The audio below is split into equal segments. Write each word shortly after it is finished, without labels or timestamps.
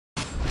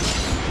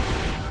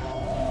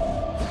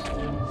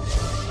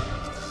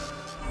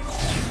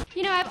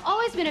I've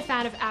always been a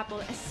fan of Apple,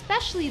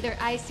 especially their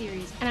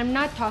iSeries, and I'm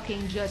not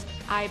talking just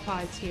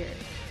iPods here.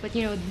 But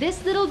you know,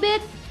 this little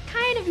bit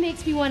kind of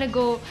makes me want to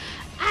go,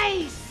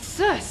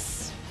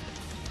 sus.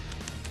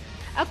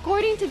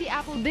 According to the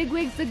Apple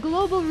bigwigs, the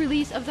global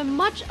release of the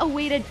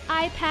much-awaited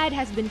iPad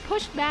has been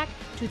pushed back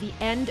to the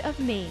end of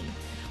May.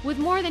 With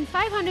more than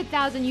 500,000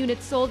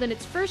 units sold in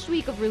its first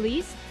week of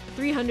release,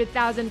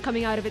 300,000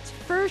 coming out of its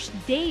first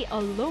day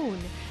alone,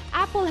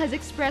 Apple has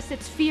expressed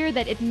its fear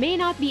that it may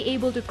not be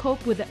able to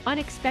cope with the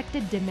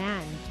unexpected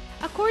demand.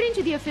 According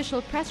to the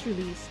official press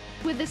release,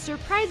 with the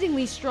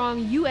surprisingly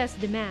strong US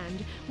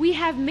demand, we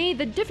have made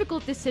the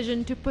difficult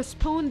decision to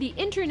postpone the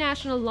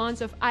international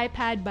launch of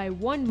iPad by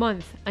 1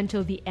 month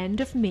until the end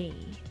of May.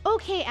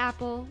 Okay,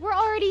 Apple, we're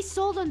already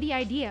sold on the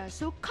idea,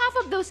 so cough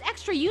up those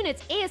extra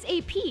units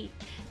ASAP.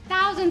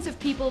 Thousands of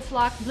people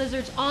flocked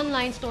Blizzard's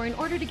online store in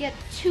order to get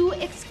 2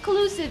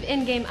 exclusive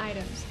in-game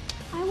items.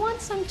 I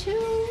want some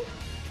too.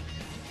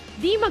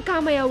 Di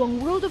magkamayaw ang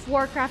World of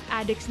Warcraft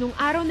addicts nung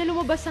araw na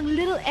lumabas ang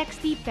Little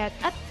XT Pet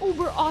at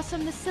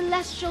uber-awesome na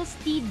Celestial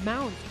Steed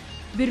Mount.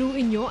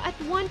 Biruin nyo, at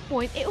one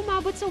point,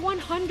 umabot sa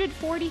 140,000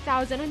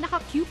 ang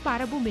naka-queue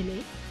para bumili.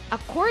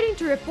 According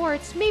to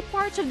reports, may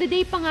parts of the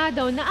day pa nga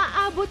daw na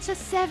aabot sa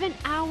 7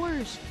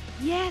 hours.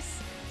 Yes,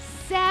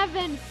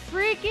 7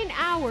 freaking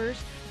hours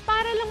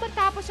para lang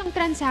matapos ang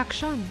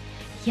transaction.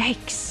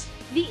 Yikes!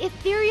 The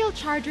ethereal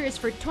charger is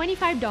for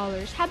 $25,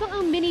 habang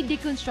ang mini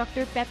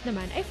deconstructor pet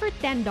naman ay for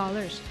 $10.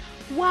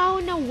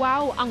 Wow na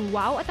wow ang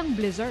WoW at ang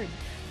Blizzard.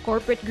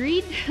 Corporate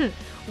greed?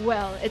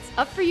 Well, it's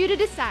up for you to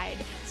decide.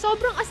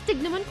 Sobrang astig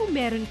naman kung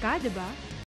meron ka, diba?